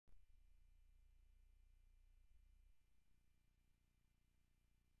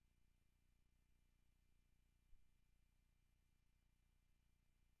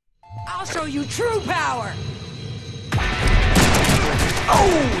show you true power!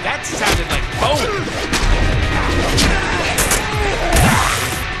 Oh, that sounded like bone!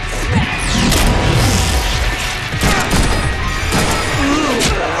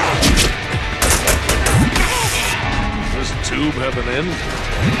 Does this tube have an end?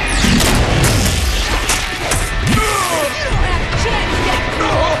 You don't have a chance yet!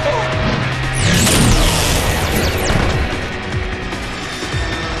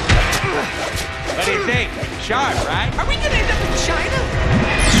 What do you think? Sharp, right? Are we gonna end up in China?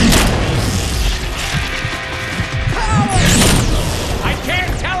 I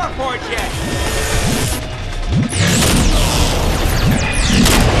can't teleport yet!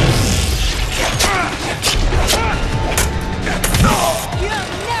 You'll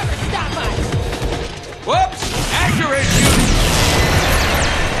never stop us! Whoops! Accurate shooting!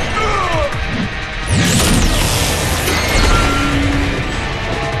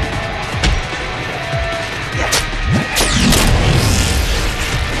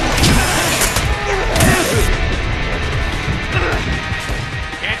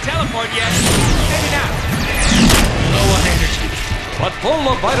 Can't teleport yet. Maybe not. Low on energy, but full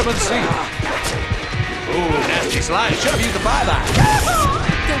of vitamin C. Ooh, nasty slide. Should have used the bye-bye.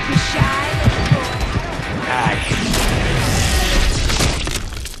 Don't be shy, little boy. Aye.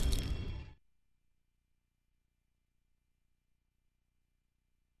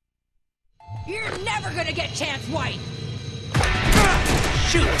 You're never gonna get Chance White!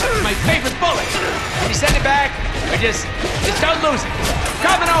 Shoot, that's my favorite bullet. Can you send it back? Or just don't lose it.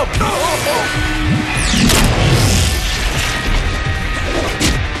 Coming over.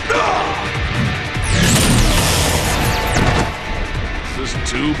 Does this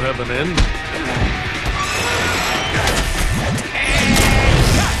tube have an end? And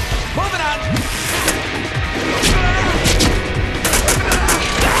cut. Moving on.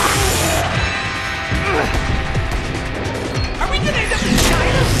 Are we gonna end up in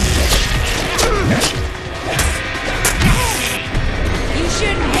China? You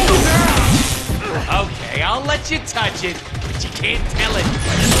shouldn't hate girls! Okay, I'll let you touch it, but you can't tell it.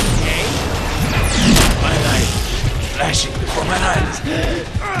 Okay? My light flashing before my eyes.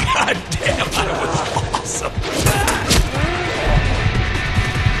 God damn, that was awesome.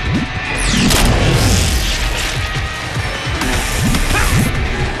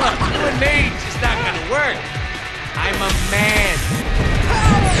 Look, grenades is not gonna work. I'm a man.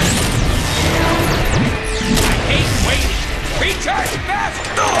 I hate waiting. Recharge fast!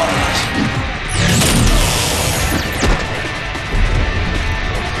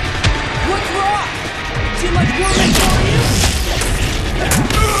 What's wrong? Too much woman for you?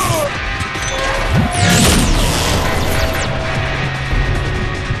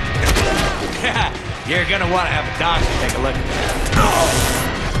 You're gonna want to have a doctor take a look at that.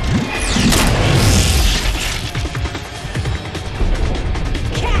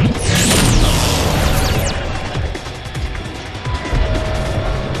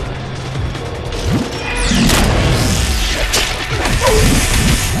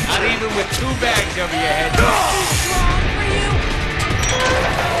 Not even with 2 bags over your head. Wrong for you?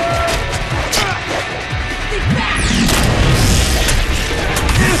 Think back!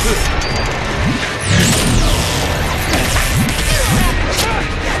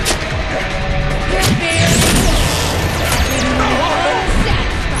 You're very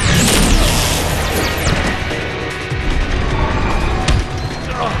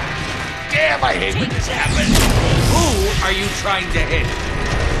Damn, I hate when this happens. Who are you trying to hit?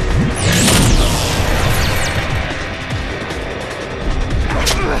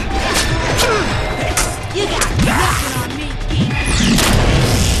 You got nothing on me, geek.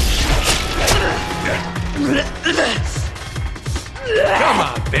 Come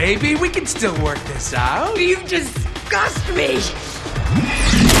on, baby. We can still work this out. You disgust me!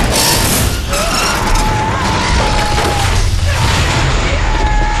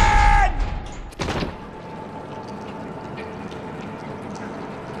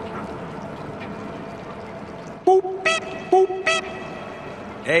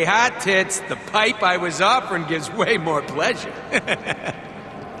 Hey, hot tits, the pipe I was offering gives way more pleasure.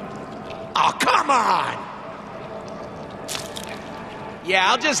 Oh, come on! Yeah,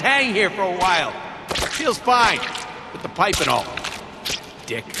 I'll just hang here for a while. Feels fine, with the pipe and all.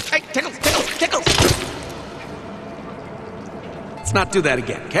 Dick. Hey, tickles, tickles, tickles! Let's not do that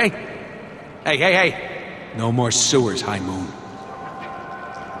again, okay? Hey, hey, hey. No more sewers, High Moon.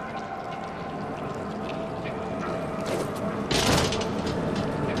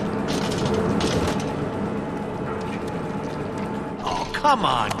 Come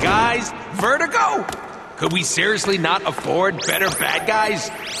on, guys. Vertigo? Could we seriously not afford better bad guys?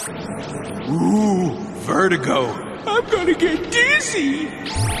 Ooh, vertigo. I'm gonna get dizzy.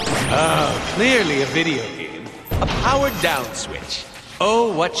 Oh, clearly a video game. A powered down switch.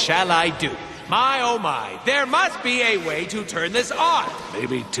 Oh, what shall I do? My, oh my, there must be a way to turn this on.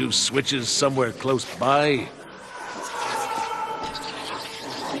 Maybe 2 switches somewhere close by.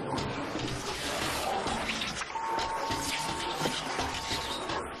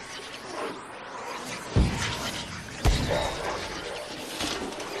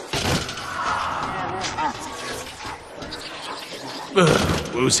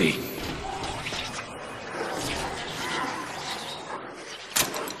 Ugh, woozy.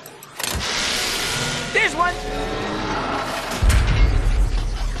 There's one.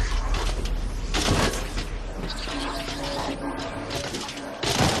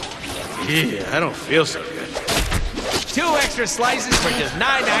 Yeah, I don't feel so good. 2 extra slices for just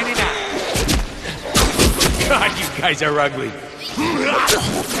 $9.99. God, you guys are ugly.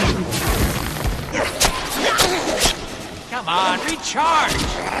 Come on, recharge.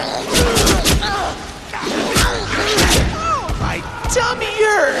 Oh, my tummy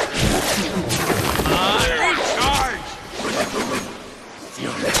hurts. Come on, recharge.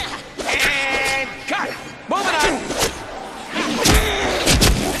 And cut. Moving on.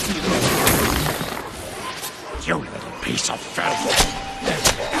 You little piece of filth.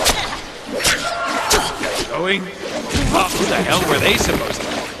 Going? Oh, who the hell were they supposed to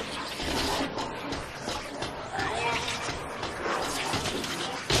be?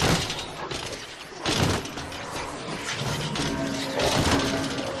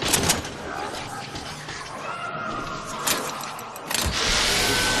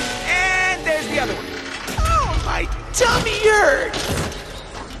 And there's the other one. Oh, my tummy hurts.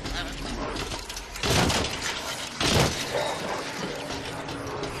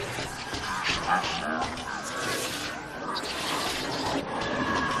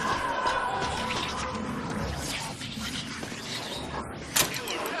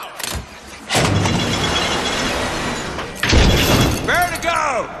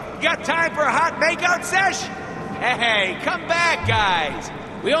 Vertigo! Got time for a hot makeout sesh? Hey, come back, guys.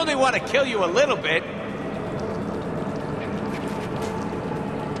 We only want to kill you a little bit.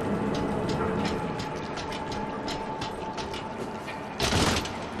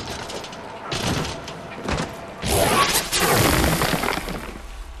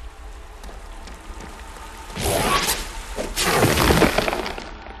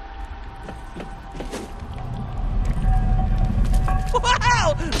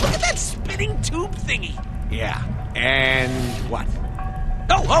 Wow! Look at that spinning tube thingy. Yeah, and what?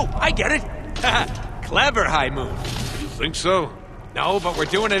 Oh, I get it. Clever high move. You think so? No, but we're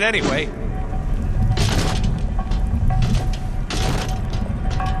doing it anyway.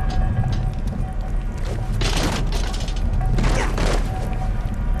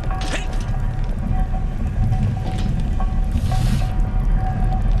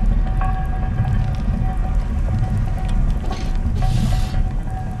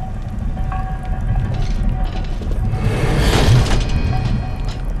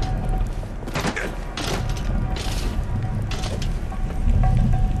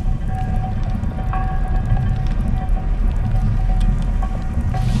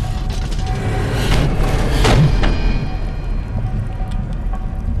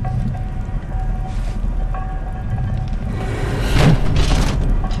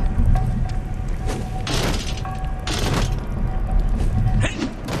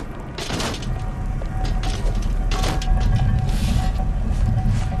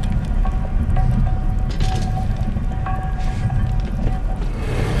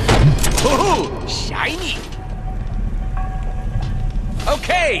 Ooh, shiny.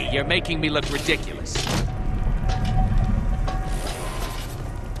 Okay, you're making me look ridiculous.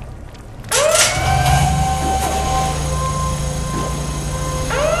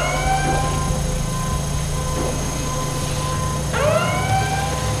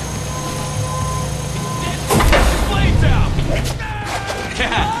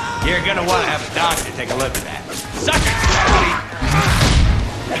 You're gonna want to have a doctor take a look at that. Suck it, gravity!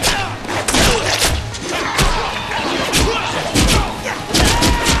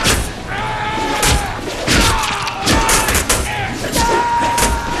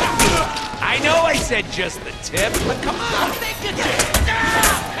 I know I said just the tip, but come on, think of it.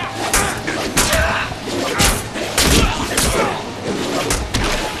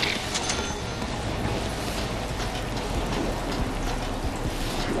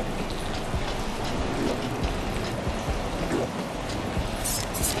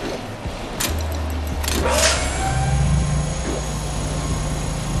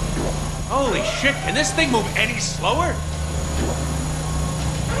 Holy shit, can this thing move any slower?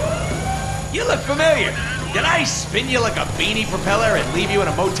 You look familiar. Did I spin you like a beanie propeller and leave you in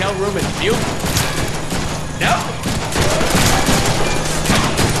a motel room in Butte? No?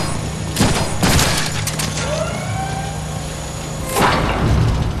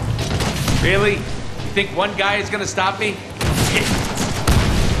 Really? You think one guy is gonna stop me?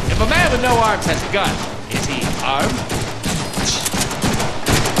 If a man with no arms has a gun, is he armed?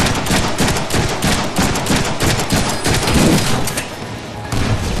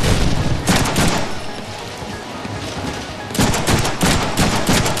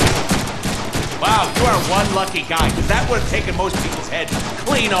 Wow, you are one lucky guy, because that would have taken most people's heads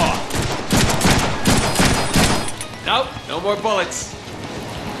clean off. Nope, no more bullets.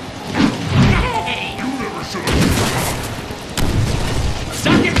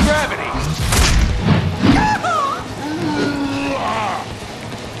 Stuck in gravity!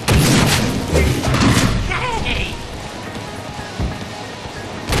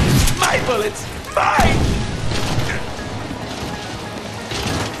 My bullets! Mine!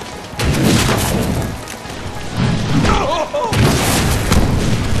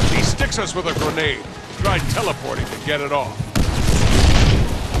 He sticks us with a grenade. Try teleporting to get it off.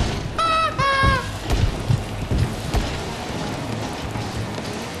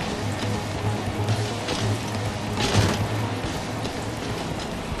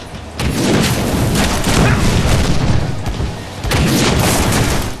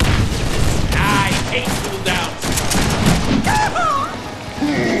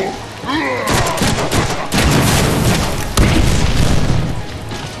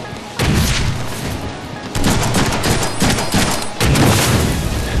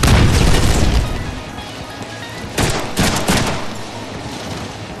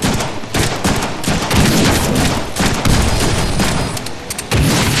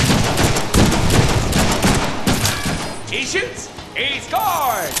 He shoots! He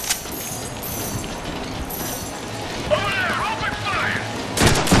scores!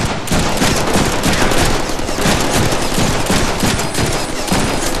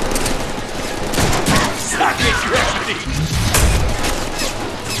 Suck it, gravity!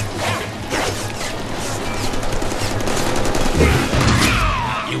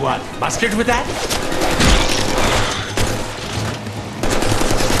 You want mustard with that?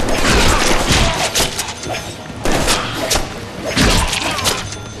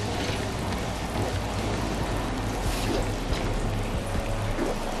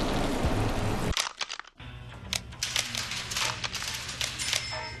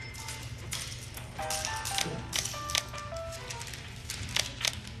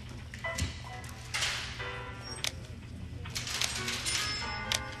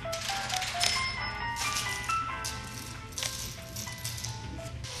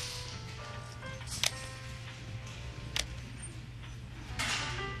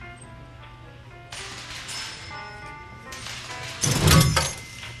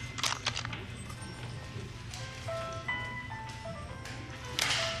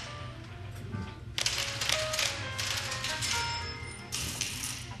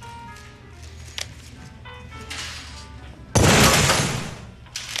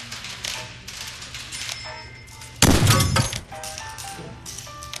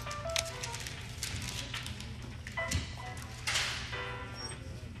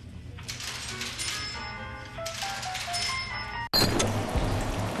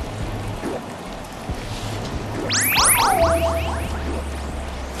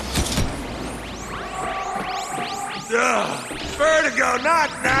 Ugh, vertigo, not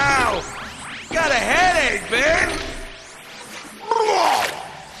now! Got a headache, man!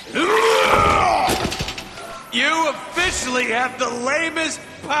 You officially have the lamest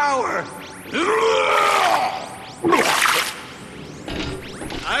power!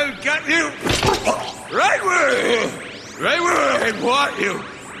 I've got you right where I want you!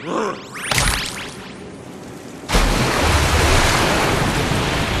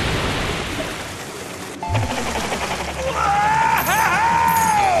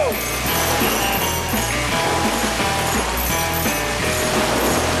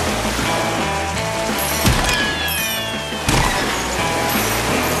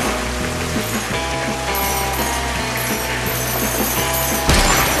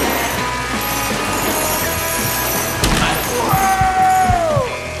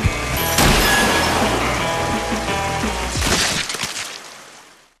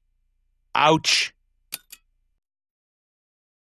 Ouch.